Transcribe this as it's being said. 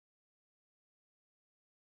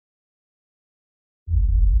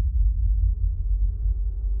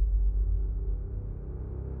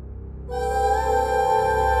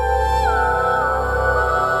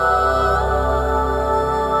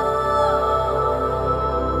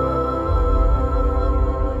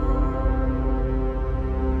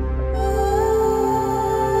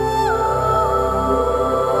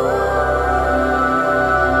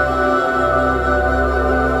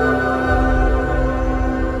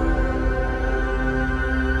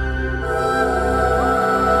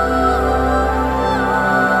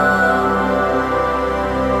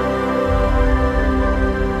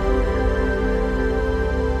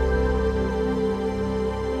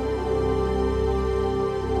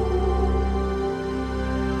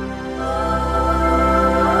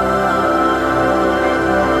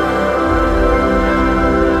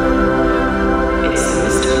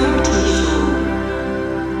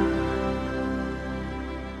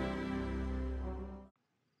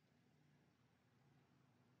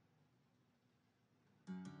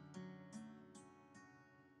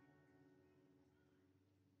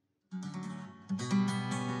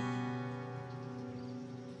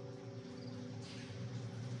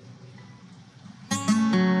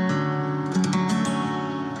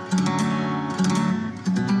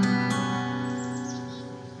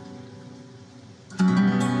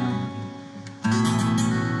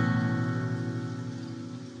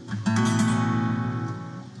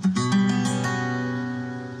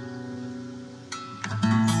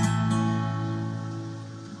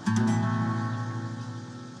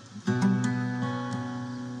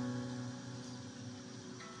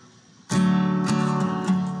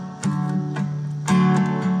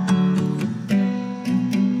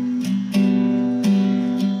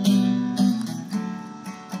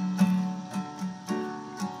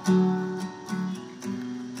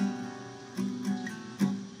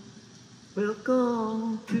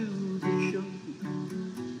Welcome to the show.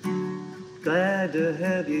 Glad to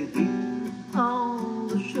have you here on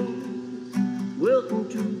the show. Welcome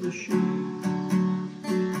to the show.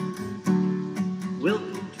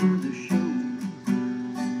 Welcome to the show.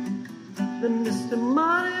 The Mr.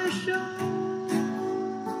 Marty Show.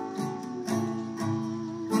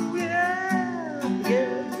 Yeah,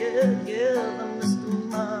 yeah, yeah, yeah, the Mr.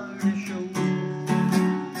 Marty Show.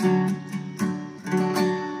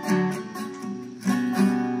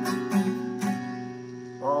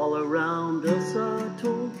 All around us are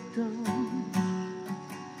totems.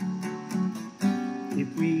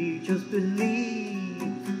 If we just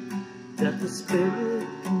believe that the Spirit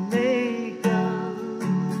can make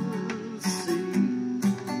us see.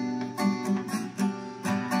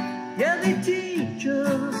 Yeah, they teach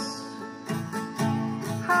us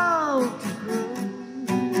how to grow,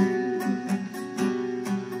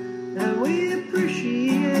 and we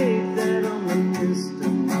appreciate that on the Mr.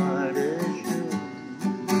 Marty Show.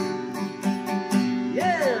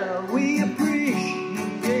 Yeah, we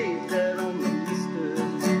appreciate that on the Mr.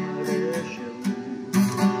 Marty Show.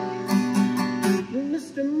 The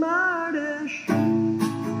Mr. Marty Show.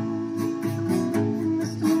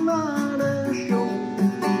 Mr. Marty Show.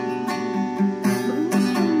 The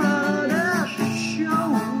Mr. Marty Show.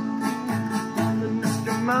 The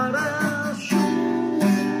Mr. Marty Show.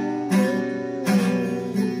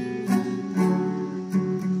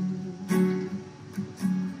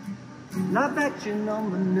 Live action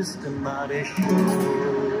on the Mr. Marty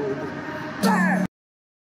Show. Bam!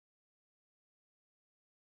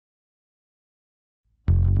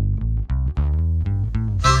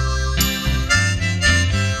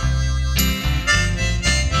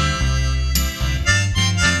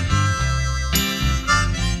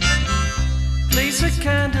 Place a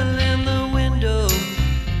candle in the window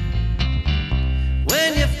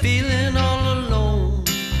when you're feeling all alone.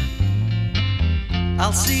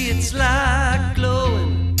 I'll see its light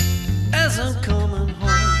glowing as I'm coming home.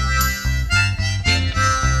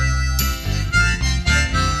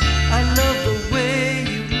 I love the way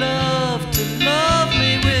you love to love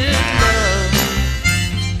me with love.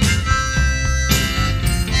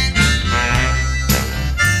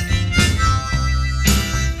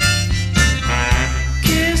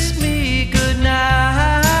 Kiss me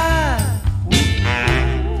goodnight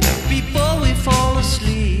before we fall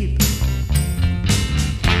asleep.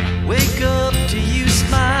 Wake up to you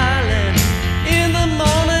smiling in the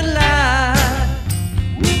morning light.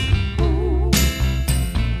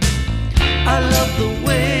 I love the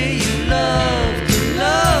way you love to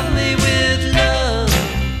love me with love.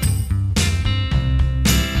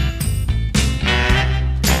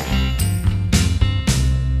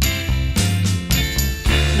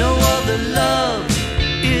 No other love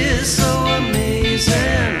is so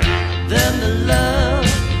amazing than the love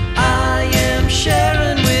I am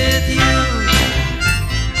sharing with you.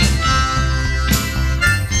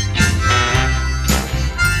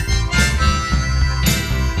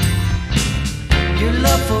 Your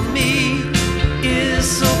love for me is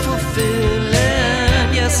so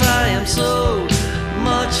fulfilling. Yes, I am so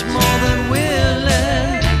much more than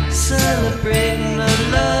willing, celebrating a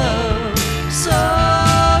love so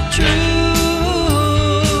true.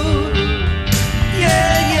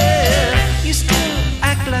 Yeah, yeah, you still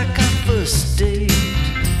act like our first date.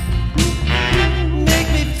 Make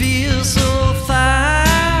me feel so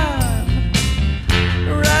fine,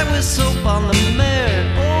 right with soap on the mirror.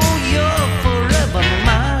 Oh, you're forever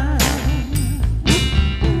mine.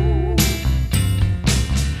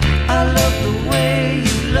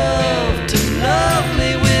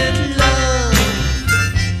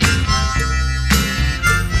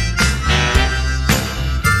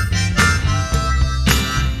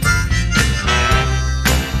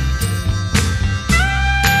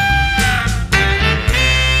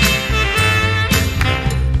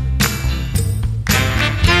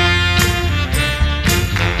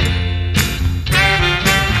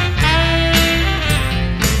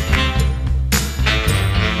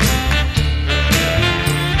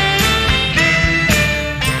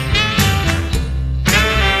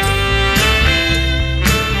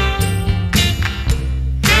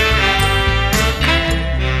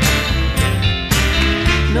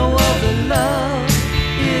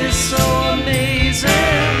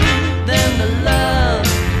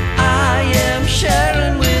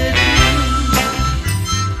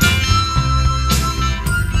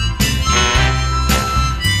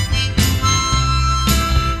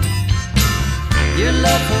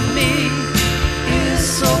 love for me is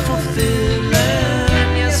so fulfilling.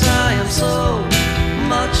 Yes, I am so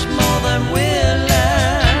much more than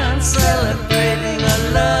willing, celebrating a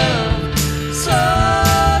love so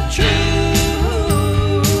true.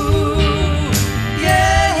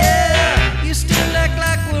 Yeah, yeah, you still act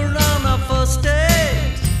like we're on our first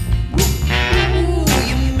date. Ooh,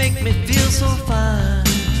 you make me feel so fine.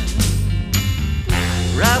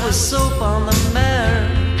 Right with soap on the mirror,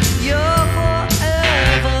 you're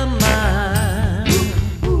forever mine.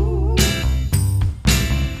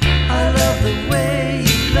 I love the way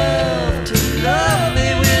you love to love me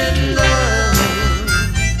with love.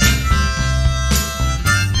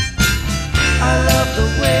 I love the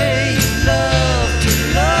way you love to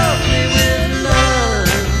love me with love.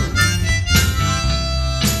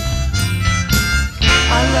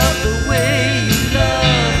 I love the way you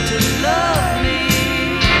love to love me.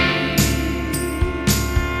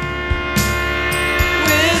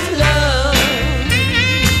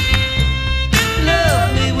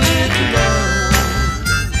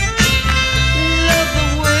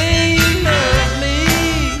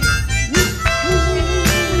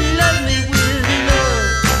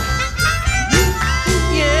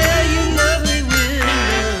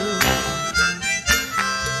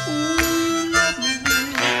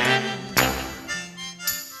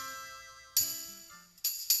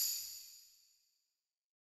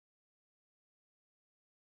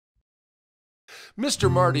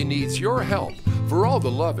 Mr. Marty needs your help for all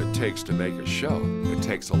the love it takes to make a show. It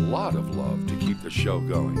takes a lot of love to keep the show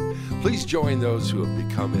going. Please join those who have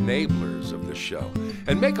become enablers of the show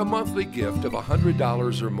and make a monthly gift of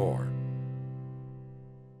 $100 or more.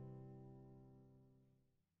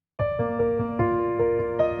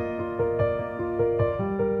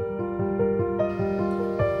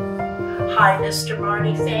 Hi, Mr.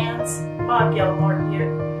 Marty fans. Bob Gilmore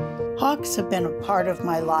here. Hawks have been a part of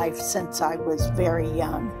my life since I was very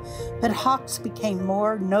young, but hawks became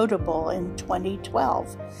more notable in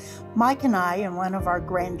 2012. Mike and I and one of our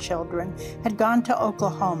grandchildren had gone to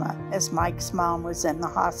Oklahoma as Mike's mom was in the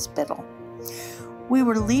hospital. We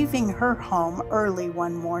were leaving her home early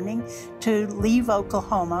one morning to leave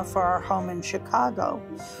Oklahoma for our home in Chicago.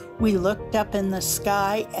 We looked up in the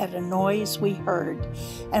sky at a noise we heard,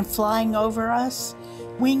 and flying over us,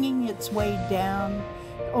 winging its way down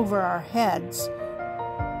over our heads,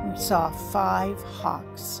 we saw 5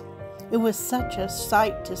 hawks. It was such a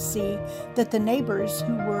sight to see that the neighbors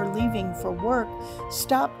who were leaving for work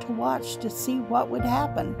stopped to watch to see what would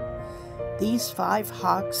happen. These 5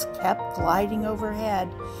 hawks kept gliding overhead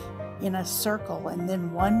in a circle, and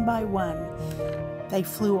then one by one they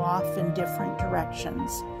flew off in different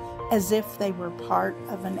directions, as if they were part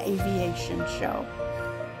of an aviation show,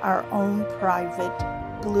 our own private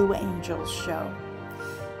Blue Angels show.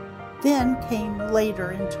 Then came later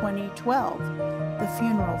in 2012, the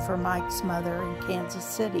funeral for Mike's mother in Kansas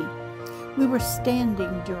City. We were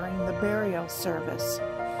standing during the burial service.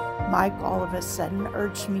 Mike all of a sudden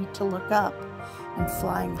urged me to look up, and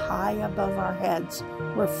flying high above our heads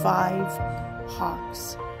were 5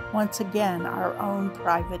 hawks, once again our own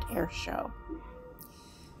private air show.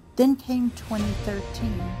 Then came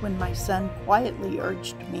 2013, when my son quietly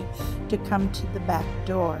urged me to come to the back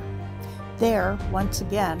door. There, once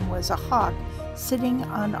again, was a hawk sitting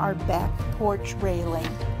on our back porch railing,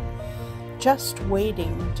 just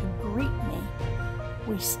waiting to greet me.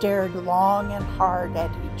 We stared long and hard at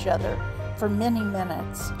each other for many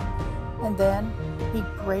minutes, and then he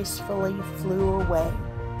gracefully flew away.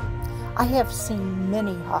 I have seen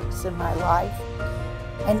many hawks in my life,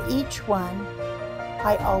 and each one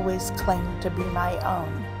I always claimed to be my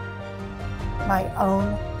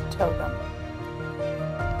own totem.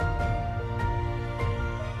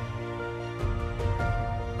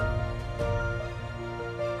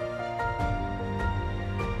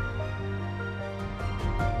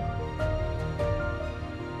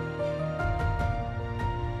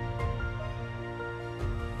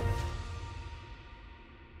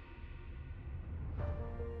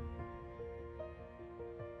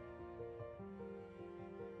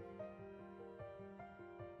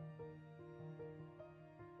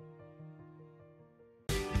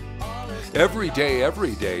 Every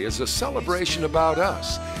Day is a celebration about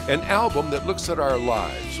us, an album that looks at our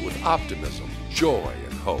lives with optimism, joy,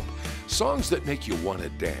 and hope. Songs that make you want to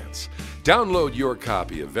dance. Download your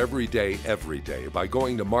copy of Every Day by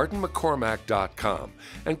going to martinmccormack.com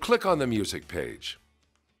and click on the music page.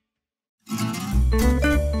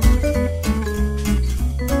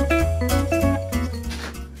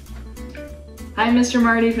 Hi, Mr.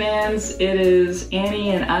 Marty fans. It is Annie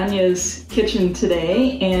and Anya's kitchen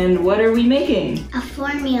today, and what are we making? A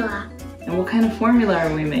formula. And what kind of formula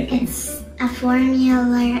are we making? It's a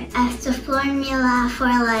formula. It's a formula for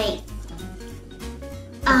like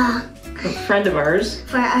A friend of ours.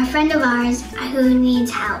 for a friend of ours who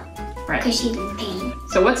needs help Right. because she's in pain.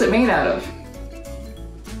 So what's it made out of? It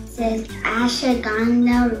says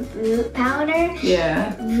ashwagandha root powder,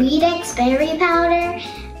 Yeah. Redex berry powder,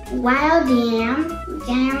 wild yam,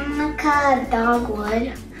 Jamaica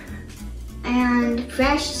dogwood, and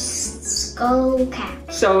fresh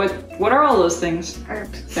skullcap So what are all those things?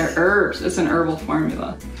 herbs. They're herbs. It's an herbal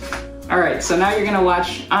formula. All right, so now you're gonna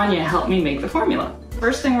watch Anya help me make the formula.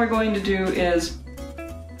 First thing we're going to do is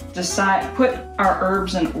put our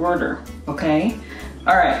herbs in order, okay?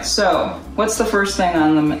 All right, so what's the first thing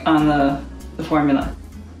on the formula?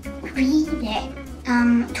 Read it.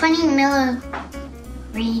 20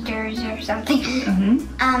 milliliters or something.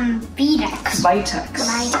 Vitex. Vitex.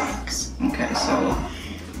 Vitex. Okay, so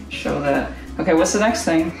show that. Okay, what's the next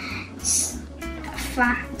thing?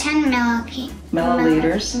 10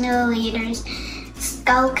 Milliliters. Milliliters.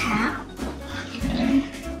 Skullcap. Okay.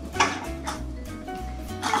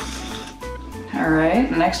 All right,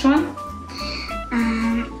 the next one?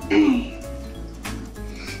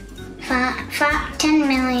 10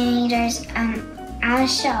 milliliters.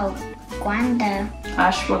 Ashwagandha.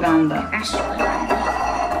 Ashwagandha.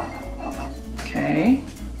 Ashwagandha. Okay.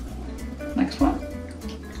 Next one?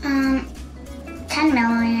 10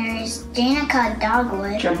 milliliters. Jamaica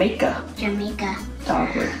dogwood. Jamaica Jamaica.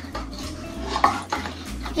 dogwood.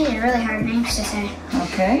 These are really hard names to say.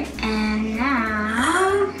 Okay. And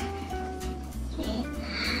now,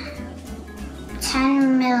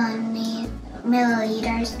 10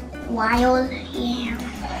 milliliters wild yam.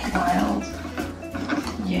 Wild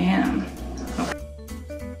yam. Okay.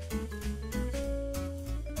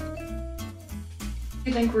 What do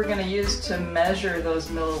you think we're going to use to measure those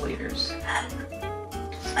milliliters?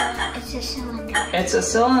 It's a cylinder. It's a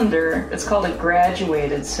cylinder. It's called a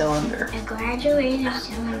graduated cylinder. A graduated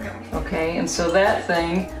cylinder. Okay, and so that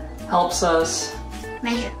thing helps us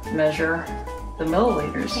measure the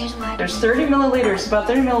milliliters. There's 30 milliliters, about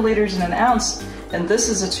 30 milliliters in an ounce, and this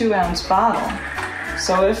is a 2-ounce bottle.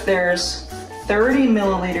 So if there's 30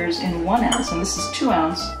 milliliters in 1 ounce, and this is 2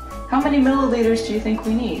 ounce, how many milliliters do you think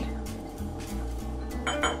we need?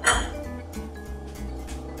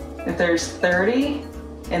 If there's 30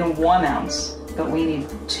 in 1 ounce, but we need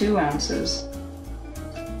 2 ounces,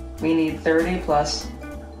 we need 30 plus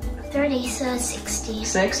 30, so 60.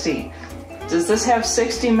 60. Does this have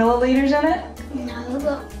 60 milliliters in it? No,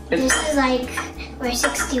 but this is like where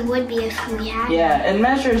 60 would be if we had it. Yeah, it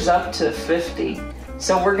measures up to 50.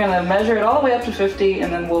 So we're gonna measure it all the way up to 50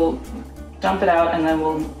 and then we'll dump it out and then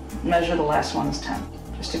we'll measure the last one as 10.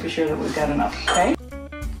 Just to be sure that we've got enough, okay?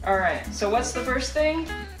 All right, so what's the first thing?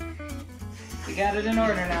 We got it in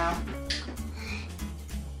order now.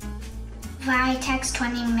 Vitex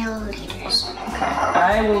 20 milliliters. Okay,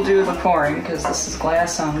 I will do the pouring because this is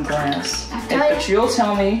glass on glass. But you'll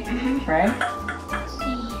tell me, right?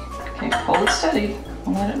 Okay, hold it steady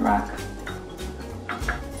and let it rock.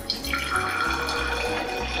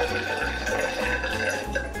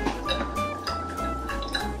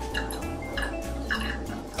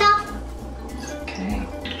 Stop. Okay.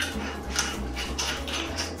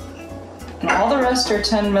 And all the rest are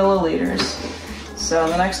 10 milliliters. So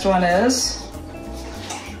the next one is?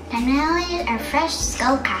 10 milliliters of fresh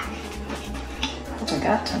skullcap. I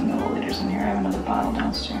got 10 milliliters in here. I have another bottle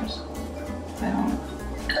downstairs. I don't.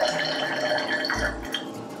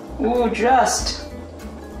 Ooh, just.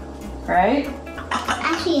 Right?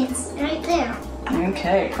 Actually, it's right there.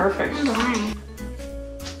 Okay, perfect. I'm blind.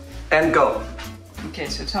 And go. Okay,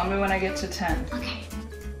 so tell me when I get to 10. Okay.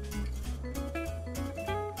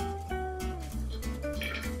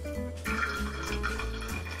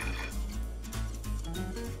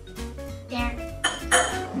 There.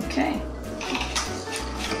 Okay.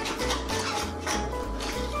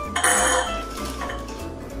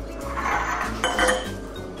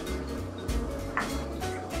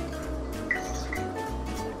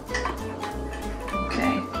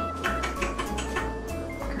 Okay.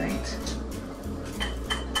 Great.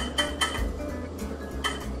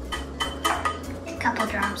 A couple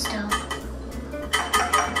drops still.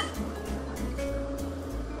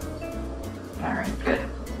 All right, good.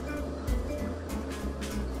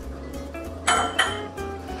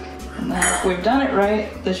 And then if we've done it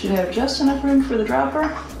right, this should have just enough room for the dropper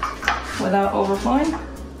without overflowing,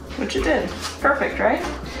 which it did. Perfect, right?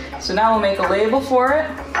 So now we'll make a label for it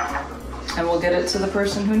and we'll get it to the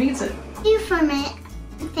person who needs it.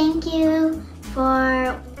 Thank you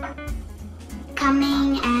for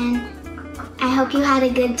coming, and I hope hope you had a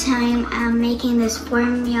good time making this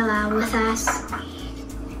formula with us.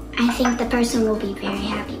 I think the person will be very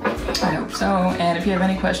happy with it. I hope so. And if you have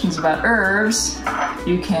any questions about herbs,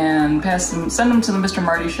 you can send them to the Mr.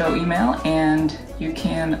 Marty Show email, and you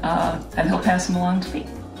can, and he'll pass them along to me.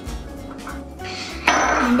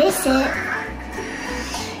 And this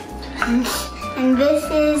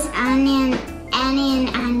is Annie and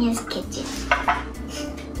Anya's kitchen.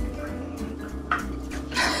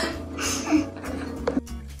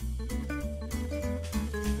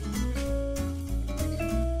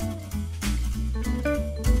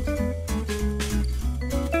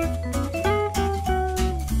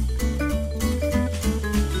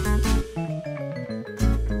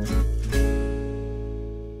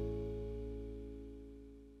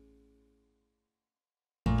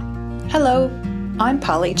 Hello, I'm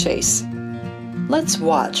Polly Chase. Let's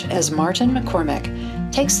watch as Martin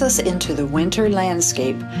McCormack takes us into the winter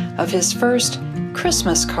landscape of his first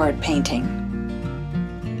Christmas card painting.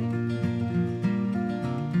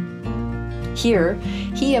 Here,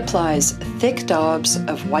 he applies thick daubs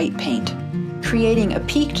of white paint, creating a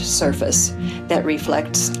peaked surface that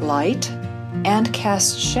reflects light and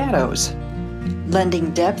casts shadows,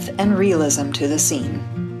 lending depth and realism to the scene.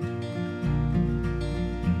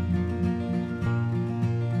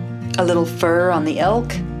 A little fur on the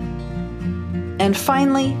elk. And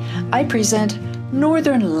finally, I present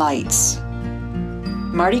Northern Lights.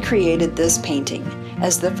 Marty created this painting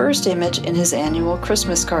as the first image in his annual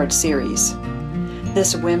Christmas card series.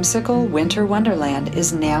 This whimsical winter wonderland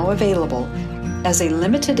is now available as a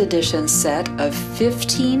limited edition set of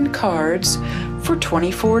 15 cards for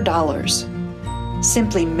 $24.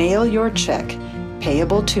 Simply mail your check,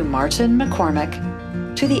 payable to Martin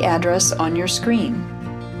McCormack, to the address on your screen.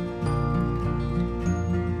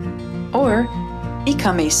 Or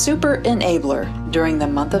become a super enabler during the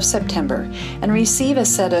month of September and receive a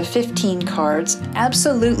set of 15 cards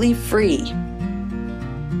absolutely free.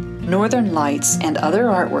 Northern Lights and other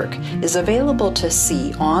artwork is available to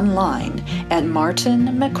see online at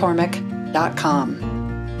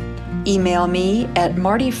martinmccormack.com. Email me at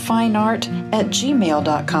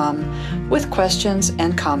martyfineart@gmail.com with questions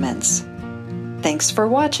and comments. Thanks for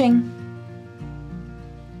watching.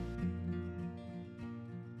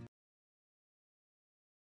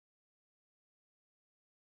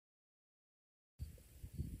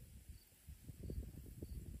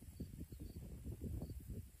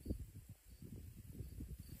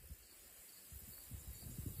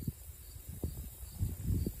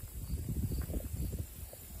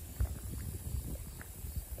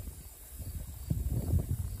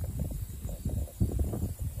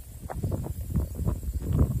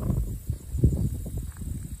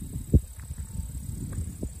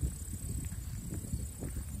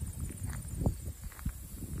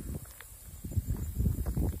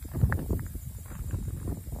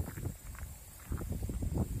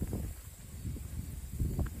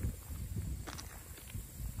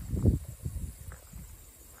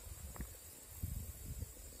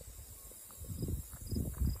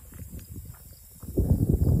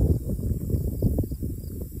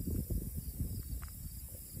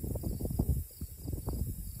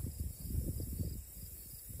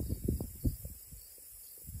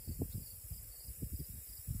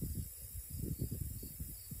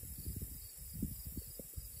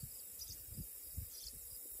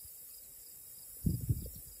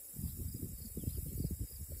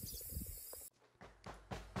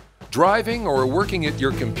 Driving or working at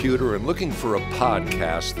your computer and looking for a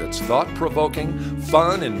podcast that's thought-provoking,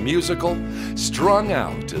 fun, and musical? Strung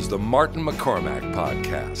Out is the Martin McCormack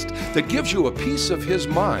podcast that gives you a piece of his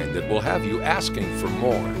mind that will have you asking for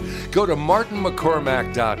more. Go to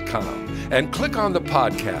martinmccormack.com and click on the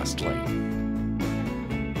podcast link.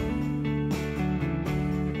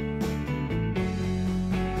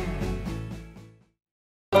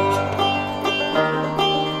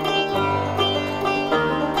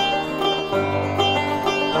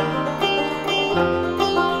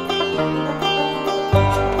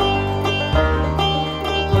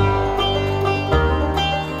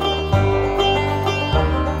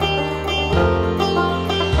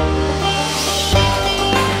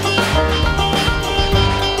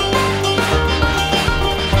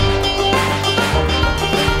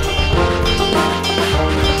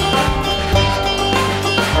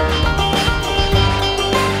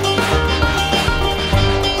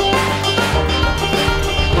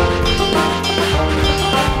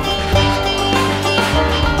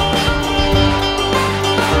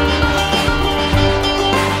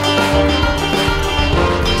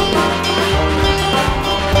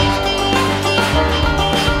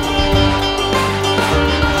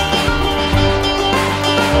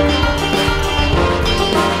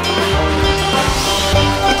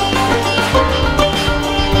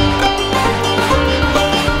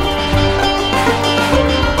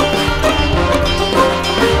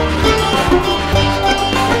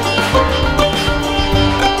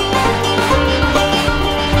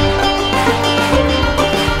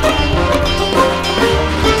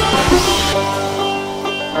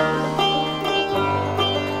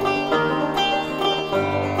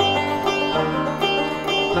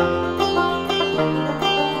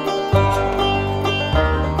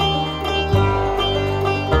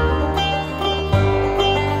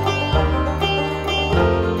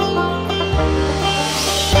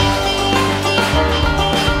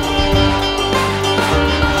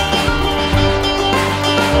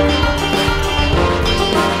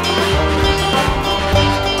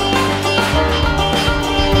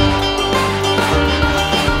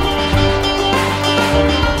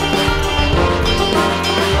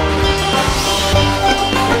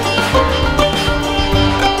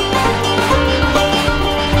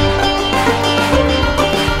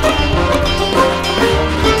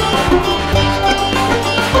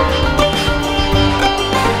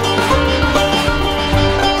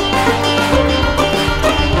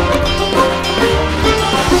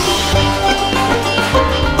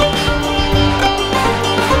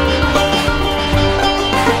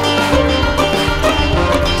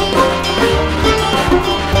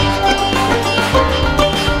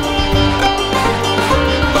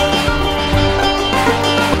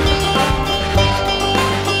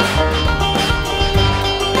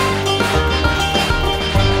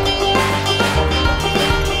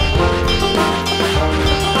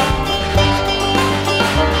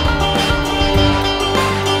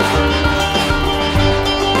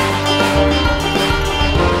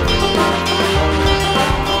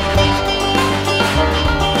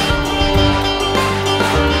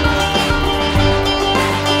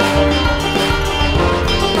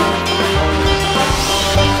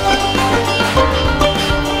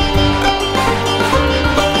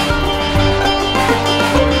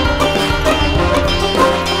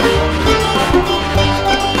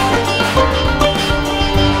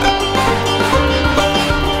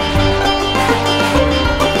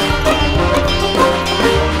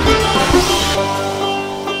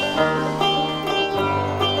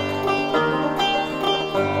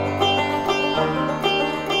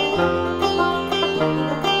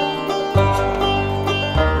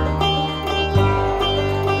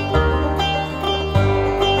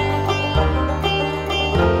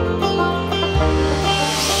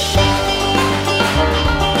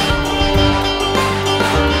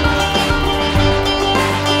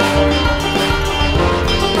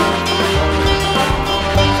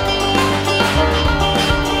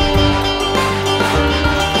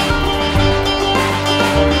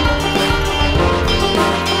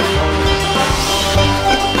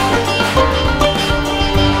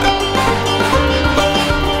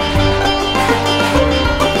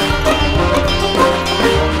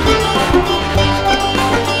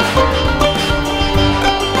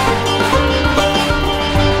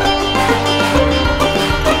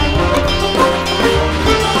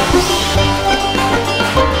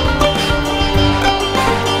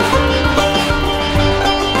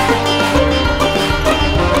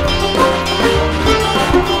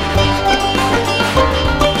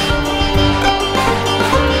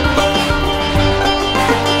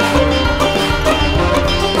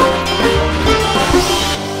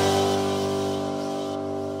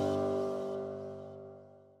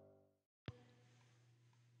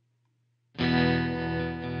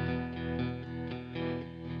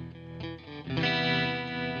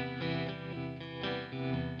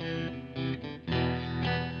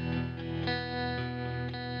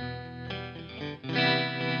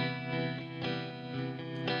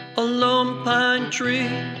 a lone pine tree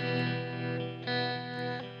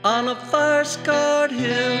on a fire-scarred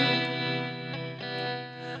hill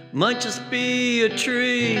might just be a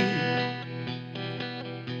tree.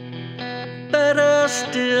 Better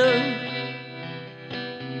still,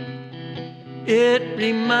 it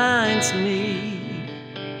reminds me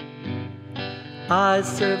I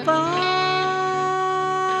survived.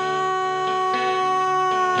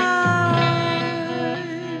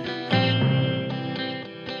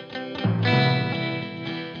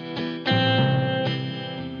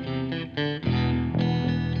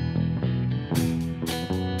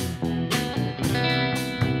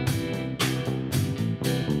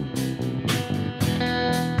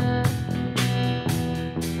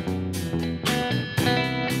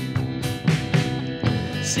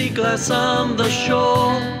 Sea glass on the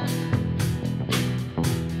shore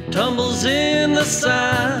tumbles in the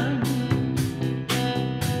sand,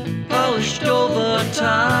 polished over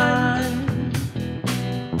time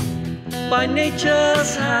by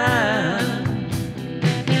nature's hand.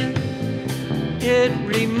 It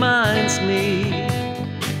reminds me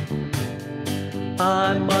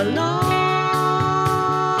I'm alive.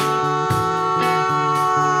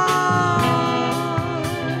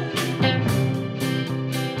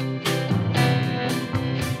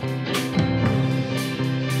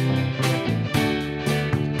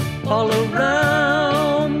 All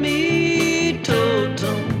around me,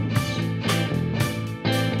 totems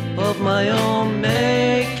of my own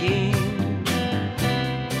making.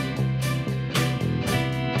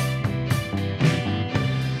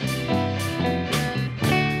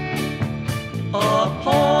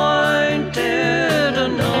 Appointed,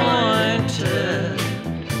 anointed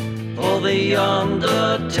for the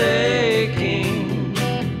undertaking.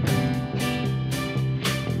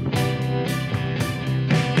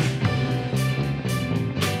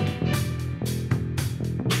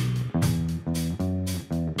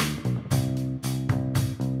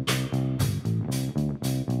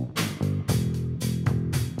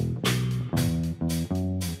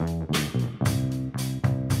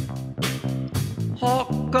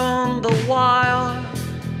 Hawk on the wire,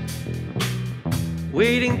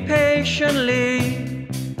 waiting patiently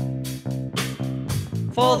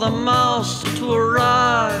for the mouse to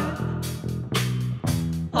arrive.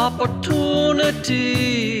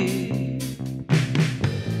 Opportunity,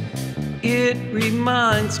 it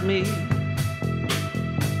reminds me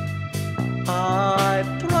I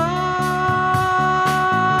thrive.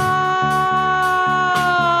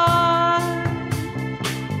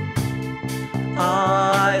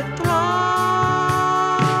 I thrive.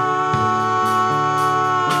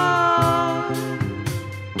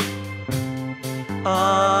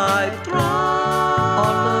 I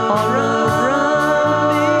thrive. All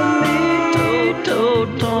around me,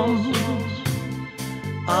 totems.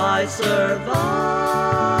 I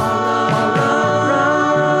survive. All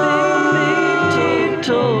around me,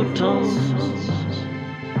 totems.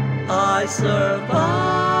 I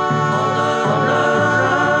survive.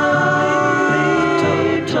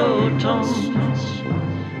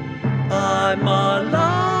 I'm alive.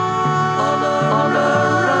 All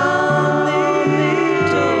around me,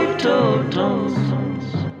 totems.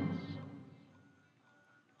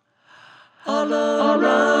 All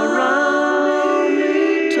around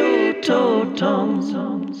me, totems.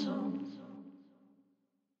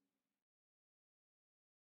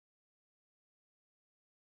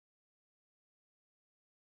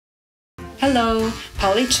 Hello,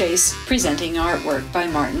 Polly Chase presenting artwork by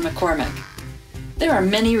Martin McCormick. There are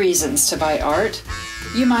many reasons to buy art.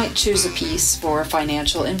 You might choose a piece for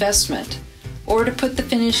financial investment, or to put the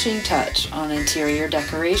finishing touch on interior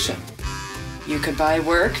decoration. You could buy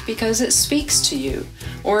work because it speaks to you,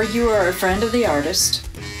 or you are a friend of the artist.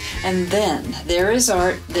 And then there is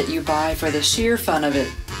art that you buy for the sheer fun of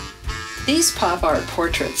it. These pop art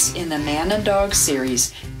portraits in the Man and Dog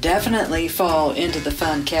series definitely fall into the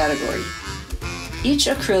fun category. Each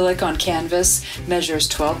acrylic on canvas measures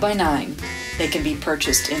 12 by 9. They can be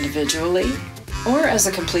purchased individually or as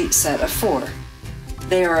a complete set of 4.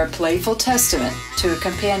 They are a playful testament to a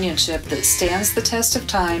companionship that stands the test of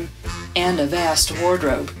time and a vast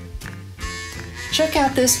wardrobe. Check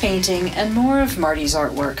out this painting and more of Marty's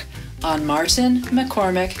artwork on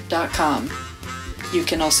martinmccormick.com. You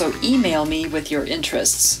can also email me with your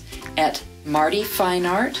interests at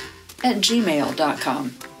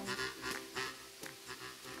martyfineart@gmail.com.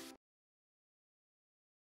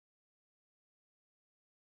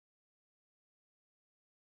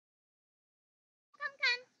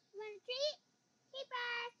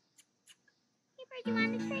 You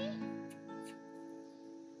want a treat?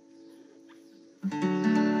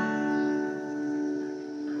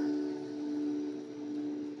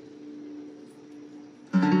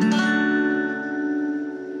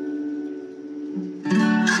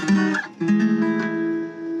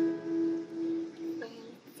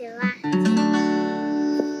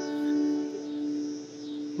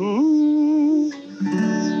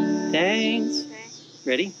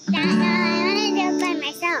 Ready? No, I want to do it by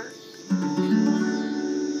myself.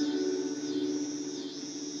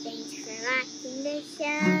 Thanks for watching the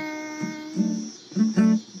show.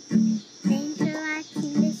 Thanks for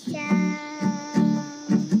watching the show.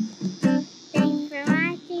 Thanks for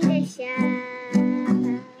watching the show.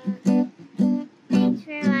 Thanks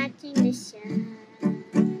for watching the show.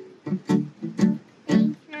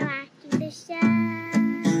 Thanks for watching the show.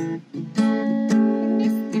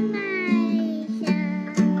 Mr. Marty Show.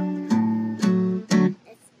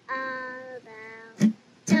 It's all about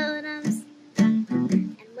totems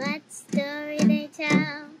and what story they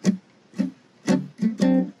tell,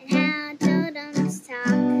 and how totems talk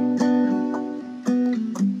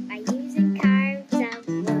by using carves of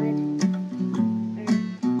wood, or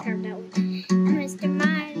carved out wood. Mr.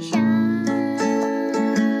 Marty Show.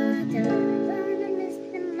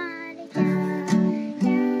 Mr. Marty Show.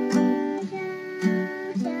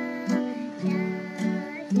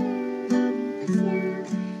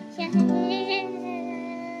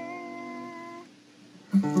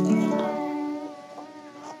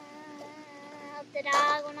 The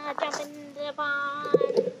dog will not jump into the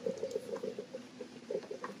pond.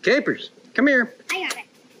 Capers, come here. I got it.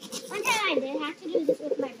 One time I did have to do this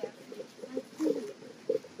with my girlfriend.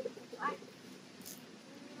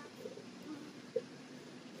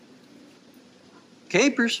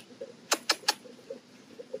 Capers.